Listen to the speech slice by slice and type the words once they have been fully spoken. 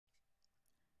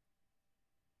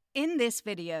In this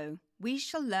video, we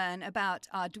shall learn about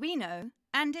Arduino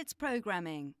and its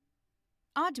programming.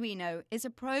 Arduino is a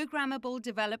programmable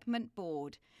development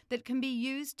board that can be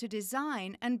used to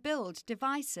design and build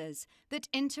devices that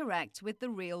interact with the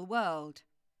real world.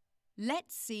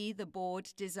 Let's see the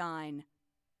board design.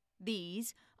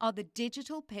 These are the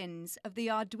digital pins of the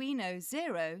Arduino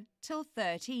 0 till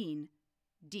 13,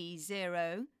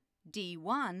 D0,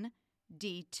 D1,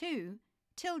 D2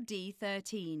 till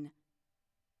D13.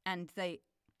 And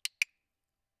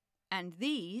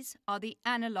these are the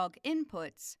analog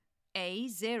inputs,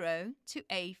 A0 to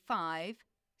A5,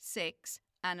 6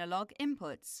 analog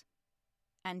inputs.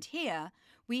 And here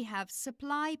we have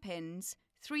supply pins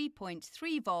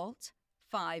 3.3 volt,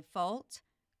 5 volt,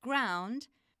 ground,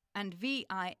 and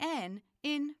VIN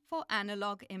in for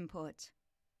analog input.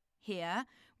 Here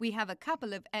we have a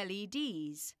couple of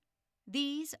LEDs.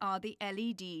 These are the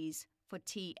LEDs for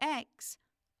TX,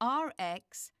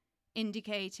 RX,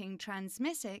 indicating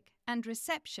transmitting and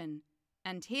reception,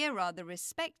 and here are the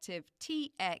respective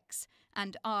TX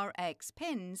and RX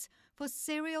pins for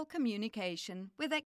serial communication with